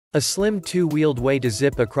A slim two-wheeled way to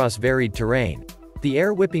zip across varied terrain. The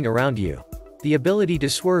air whipping around you. The ability to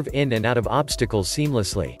swerve in and out of obstacles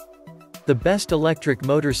seamlessly. The best electric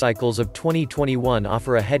motorcycles of 2021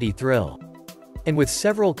 offer a heady thrill. And with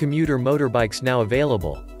several commuter motorbikes now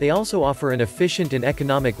available, they also offer an efficient and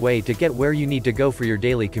economic way to get where you need to go for your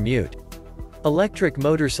daily commute. Electric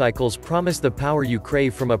motorcycles promise the power you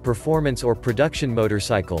crave from a performance or production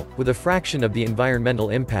motorcycle, with a fraction of the environmental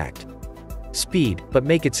impact. Speed, but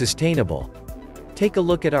make it sustainable. Take a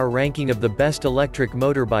look at our ranking of the best electric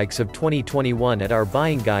motorbikes of 2021 at our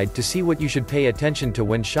buying guide to see what you should pay attention to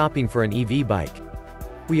when shopping for an EV bike.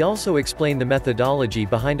 We also explain the methodology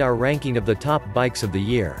behind our ranking of the top bikes of the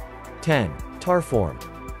year. 10. Tarform.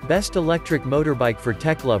 Best electric motorbike for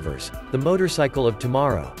tech lovers, the motorcycle of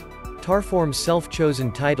tomorrow. Tarform's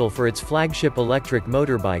self-chosen title for its flagship electric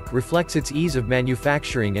motorbike reflects its ease of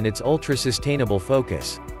manufacturing and its ultra-sustainable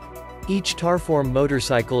focus. Each Tarform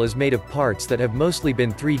motorcycle is made of parts that have mostly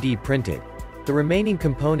been 3D printed. The remaining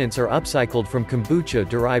components are upcycled from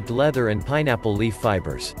kombucha-derived leather and pineapple leaf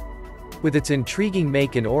fibers. With its intriguing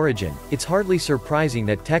make and origin, it's hardly surprising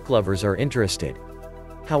that tech lovers are interested.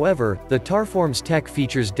 However, the Tarform's tech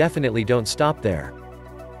features definitely don't stop there.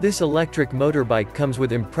 This electric motorbike comes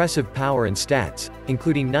with impressive power and stats,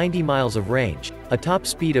 including 90 miles of range, a top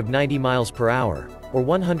speed of 90 miles per hour, or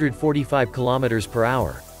 145 kilometers per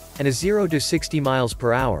hour, and a 0 to 60 miles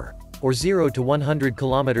per hour, or 0 to 100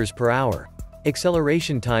 kilometers per hour,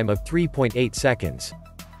 acceleration time of 3.8 seconds.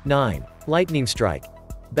 9. Lightning Strike.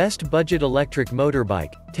 Best budget electric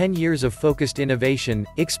motorbike. 10 years of focused innovation,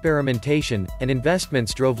 experimentation, and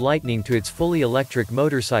investments drove Lightning to its fully electric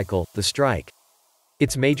motorcycle, the Strike.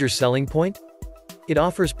 Its major selling point? It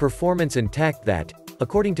offers performance and tech that,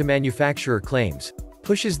 according to manufacturer claims,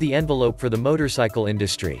 pushes the envelope for the motorcycle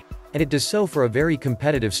industry, and it does so for a very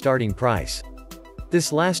competitive starting price.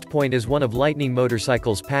 This last point is one of Lightning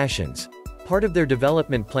Motorcycles' passions. Part of their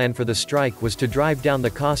development plan for the Strike was to drive down the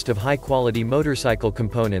cost of high-quality motorcycle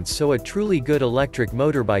components so a truly good electric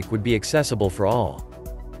motorbike would be accessible for all.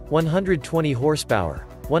 120 horsepower,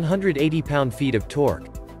 180 pound-feet of torque,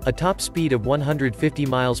 a top speed of 150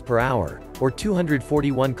 miles per hour, or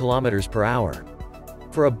 241 kilometers per hour.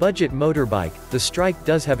 For a budget motorbike, the Strike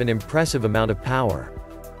does have an impressive amount of power.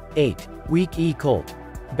 8. Week E-Colt.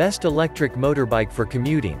 Best electric motorbike for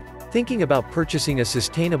commuting. Thinking about purchasing a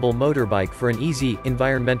sustainable motorbike for an easy,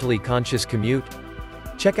 environmentally conscious commute?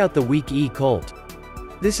 Check out the Week E-Colt.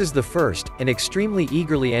 This is the first, and extremely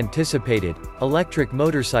eagerly anticipated, electric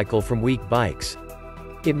motorcycle from Week Bikes.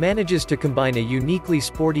 It manages to combine a uniquely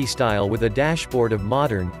sporty style with a dashboard of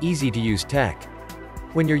modern, easy-to-use tech.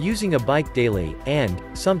 When you're using a bike daily, and,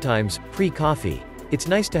 sometimes, pre-coffee, it's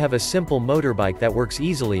nice to have a simple motorbike that works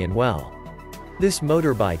easily and well. This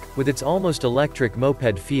motorbike, with its almost electric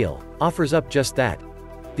moped feel, offers up just that.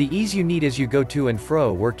 The ease you need as you go to and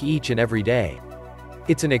fro work each and every day.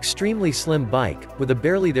 It's an extremely slim bike, with a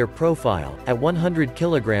barely there profile, at 100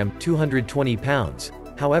 kg, 220 pounds.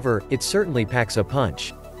 However, it certainly packs a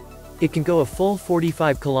punch. It can go a full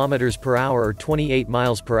 45 km per hour or 28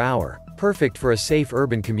 miles per hour, perfect for a safe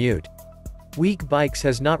urban commute. Week Bikes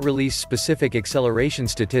has not released specific acceleration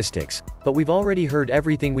statistics, but we've already heard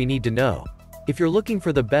everything we need to know. If you're looking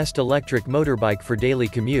for the best electric motorbike for daily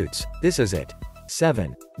commutes, this is it.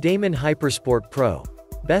 7. Damon Hypersport Pro.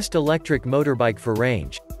 Best electric motorbike for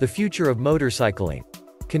range, the future of motorcycling.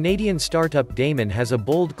 Canadian startup Damon has a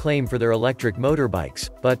bold claim for their electric motorbikes,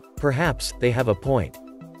 but, perhaps, they have a point.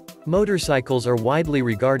 Motorcycles are widely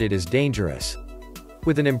regarded as dangerous.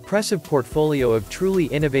 With an impressive portfolio of truly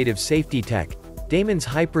innovative safety tech, Damon's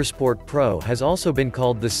Hypersport Pro has also been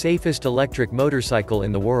called the safest electric motorcycle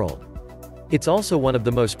in the world. It's also one of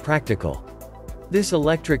the most practical. This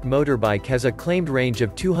electric motorbike has a claimed range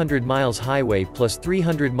of 200 miles highway plus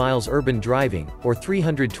 300 miles urban driving, or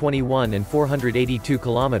 321 and 482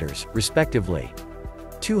 kilometers, respectively.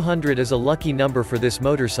 200 is a lucky number for this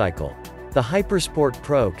motorcycle. The Hypersport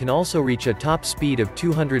Pro can also reach a top speed of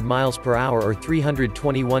 200 miles per hour or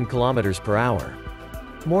 321 kilometers per hour.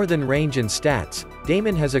 More than range and stats,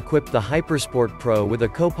 Damon has equipped the Hypersport Pro with a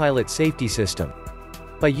co-pilot safety system.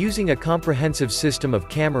 By using a comprehensive system of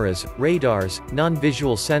cameras, radars,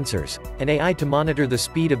 non-visual sensors, and AI to monitor the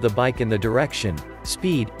speed of the bike and the direction,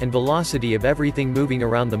 speed, and velocity of everything moving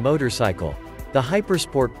around the motorcycle, the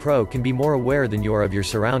Hypersport Pro can be more aware than you are of your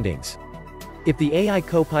surroundings. If the AI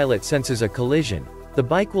co-pilot senses a collision, the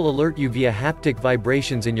bike will alert you via haptic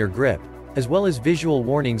vibrations in your grip, as well as visual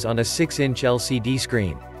warnings on a 6-inch LCD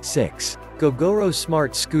screen. 6. Gogoro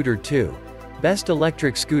Smart Scooter 2. Best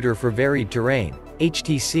electric scooter for varied terrain.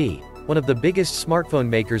 HTC. one of the biggest smartphone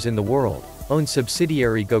makers in the world, owns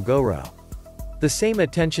subsidiary Gogoro. The same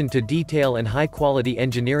attention to detail and high-quality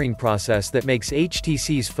engineering process that makes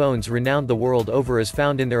HTC's phones renowned the world over is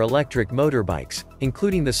found in their electric motorbikes,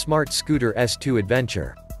 including the smart scooter S2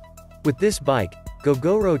 Adventure. With this bike,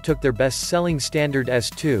 Gogoro took their best-selling standard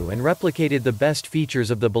S2 and replicated the best features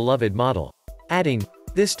of the beloved model, adding,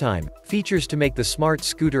 this time, features to make the smart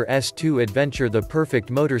scooter S2 Adventure the perfect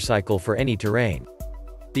motorcycle for any terrain.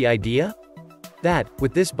 The idea? That,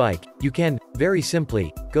 with this bike, you can, very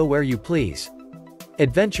simply, go where you please.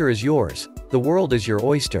 Adventure is yours, the world is your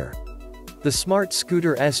oyster. The smart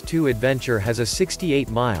scooter S2 Adventure has a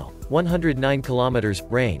 68-mile, 109 kilometers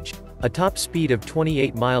range, a top speed of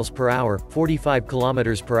 28 miles per hour, 45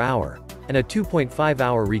 kilometers per hour, and a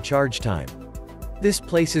 2.5-hour recharge time. This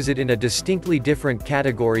places it in a distinctly different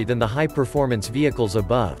category than the high-performance vehicles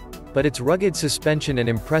above, but its rugged suspension and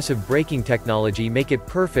impressive braking technology make it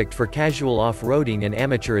perfect for casual off-roading and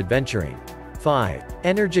amateur adventuring. 5.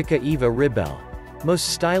 Energica EVA Rebelle. Most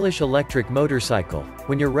stylish electric motorcycle.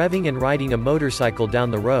 When you're revving and riding a motorcycle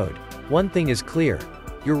down the road, one thing is clear: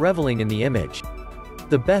 you're reveling in the image.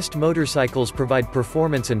 The best motorcycles provide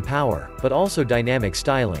performance and power, but also dynamic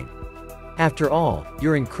styling. After all,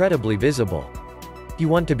 you're incredibly visible. You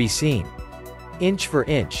want to be seen. Inch for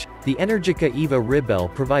inch, the Energica EVA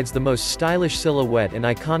Rebelle provides the most stylish silhouette and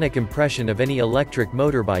iconic impression of any electric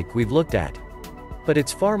motorbike we've looked at. But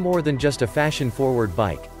it's far more than just a fashion-forward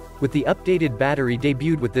bike. With the updated battery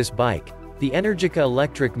debuted with this bike, the Energica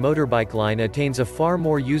electric motorbike line attains a far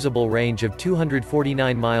more usable range of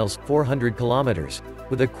 249 miles, 400 kilometers,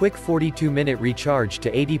 with a quick 42-minute recharge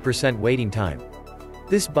to 80% waiting time.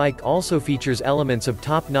 This bike also features elements of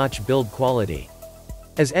top-notch build quality.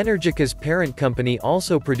 As Energica's parent company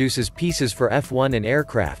also produces pieces for F1 and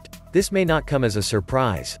aircraft, this may not come as a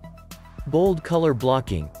surprise. Bold color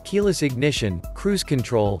blocking, keyless ignition, cruise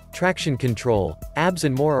control, traction control, ABS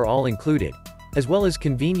and more are all included, as well as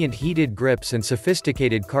convenient heated grips and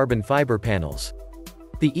sophisticated carbon fiber panels.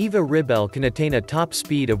 The EVA Rebelle can attain a top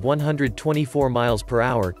speed of 124 miles per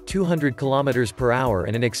hour, 200 kilometers per hour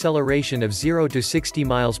and an acceleration of 0 to 60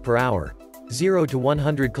 miles per hour, 0 to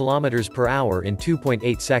 100 kilometers per hour in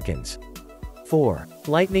 2.8 seconds. 4.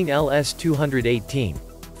 Lightning LS 218.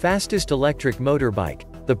 Fastest electric motorbike.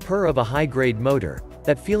 The purr of a high-grade motor,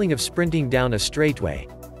 that feeling of sprinting down a straightaway.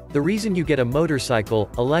 The reason you get a motorcycle,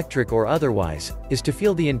 electric or otherwise, is to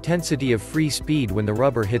feel the intensity of free speed when the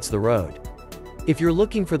rubber hits the road. If you're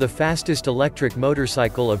looking for the fastest electric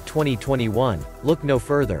motorcycle of 2021, look no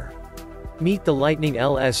further. Meet the Lightning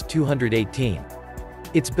LS 218.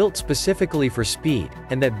 It's built specifically for speed,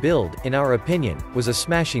 and that build, in our opinion, was a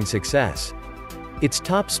smashing success. Its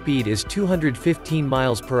top speed is 215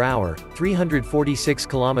 miles per hour, 346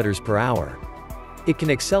 kilometers per hour. It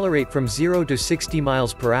can accelerate from 0 to 60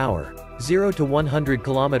 miles per hour, 0 to 100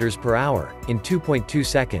 kilometers per hour, in 2.2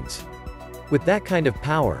 seconds. With that kind of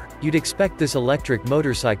power, you'd expect this electric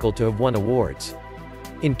motorcycle to have won awards.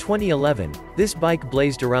 In 2011, this bike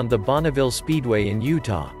blazed around the Bonneville Speedway in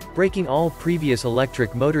Utah, breaking all previous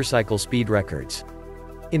electric motorcycle speed records.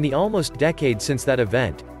 In the almost decade since that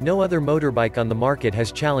event, no other motorbike on the market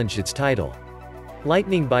has challenged its title.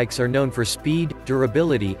 Lightning bikes are known for speed,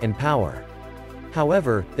 durability, and power.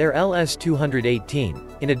 However, their LS 218,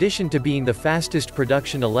 in addition to being the fastest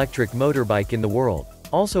production electric motorbike in the world,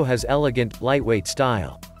 also has elegant, lightweight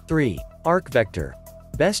style. 3. Arc Vector.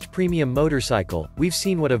 Best premium motorcycle. We've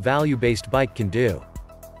seen what a value-based bike can do.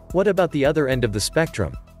 What about the other end of the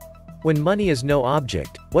spectrum? When money is no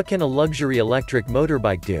object, what can a luxury electric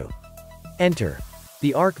motorbike do? Enter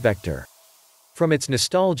the Arc Vector. From its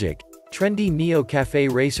nostalgic, trendy neo-cafe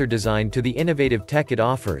racer design to the innovative tech it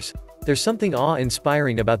offers, there's something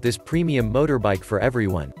awe-inspiring about this premium motorbike for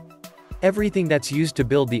everyone. Everything that's used to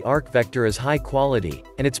build the Arc Vector is high quality,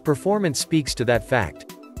 and its performance speaks to that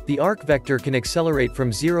fact. The Arc Vector can accelerate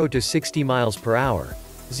from 0 to 60 miles per hour,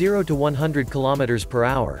 0 to 100 kilometers per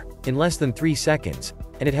hour, in less than 3 seconds,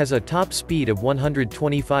 and it has a top speed of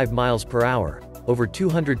 125 miles per hour, over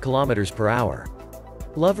 200 kilometers per hour.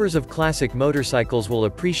 Lovers of classic motorcycles will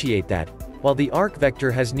appreciate that, while the Arc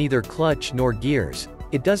Vector has neither clutch nor gears,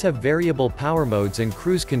 it does have variable power modes and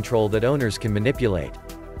cruise control that owners can manipulate.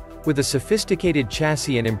 With a sophisticated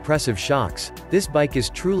chassis and impressive shocks, this bike is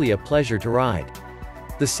truly a pleasure to ride.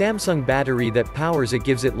 The Samsung battery that powers it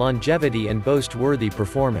gives it longevity and boast-worthy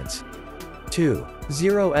performance. 2.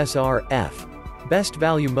 Zero SR-F. Best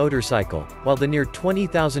value motorcycle. While the near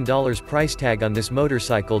 $20,000 price tag on this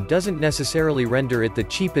motorcycle doesn't necessarily render it the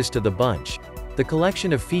cheapest of the bunch, the The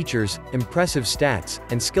collection of features, impressive stats,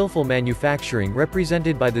 and skillful manufacturing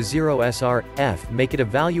represented by the Zero SR-F make it a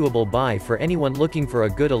valuable buy for anyone looking for a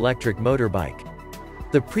good electric motorbike.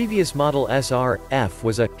 The previous model SR-F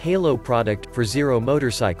was a halo product for Zero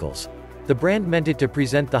motorcycles. The brand meant it to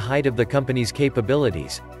present the height of the company's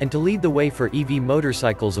capabilities, and to lead the way for EV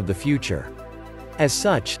motorcycles of the future. As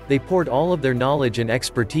such, they poured all of their knowledge and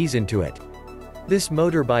expertise into it. This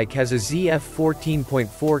motorbike has a ZF 14.4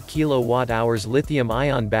 kWh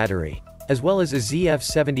lithium-ion battery, as well as a ZF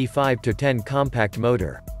 75-10 compact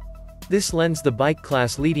motor. This lends the bike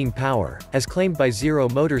class leading power, as claimed by Zero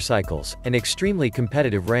motorcycles, and extremely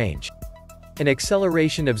competitive range. An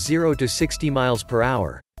acceleration of 0 to 60 miles per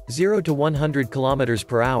hour, 0 to 100 kilometers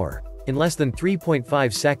per hour, in less than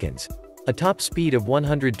 3.5 seconds, a top speed of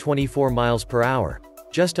 124 miles per hour,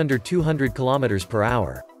 just under 200 kilometers per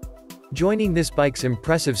hour. Joining this bike's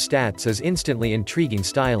impressive stats is instantly intriguing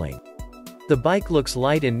styling. The bike looks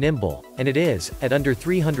light and nimble, and it is, at under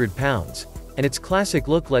 300 pounds, and its classic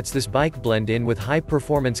look lets this bike blend in with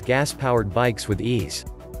high-performance gas-powered bikes with ease.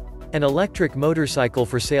 An electric motorcycle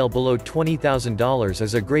for sale below $20,000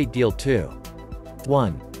 is a great deal too.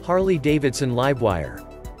 1. Harley-Davidson Livewire.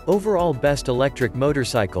 Overall best electric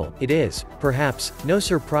motorcycle, it is, perhaps, no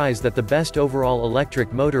surprise that the best overall electric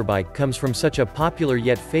motorbike comes from such a popular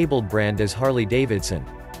yet fabled brand as Harley-Davidson.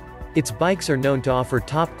 Its bikes are known to offer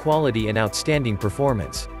top quality and outstanding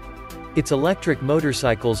performance. Its electric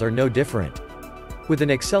motorcycles are no different. With an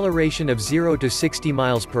acceleration of 0 to 60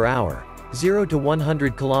 miles per hour, 0 to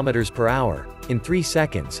 100 kilometers per hour, in 3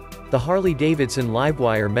 seconds, the Harley-Davidson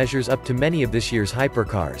Livewire measures up to many of this year's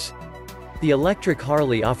hypercars. The electric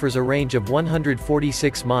Harley offers a range of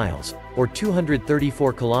 146 miles, or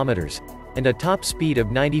 234 kilometers, and a top speed of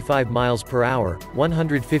 95 miles per hour,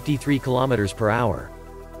 153 kilometers per hour.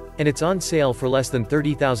 And it's on sale for less than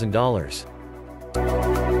 $30,000.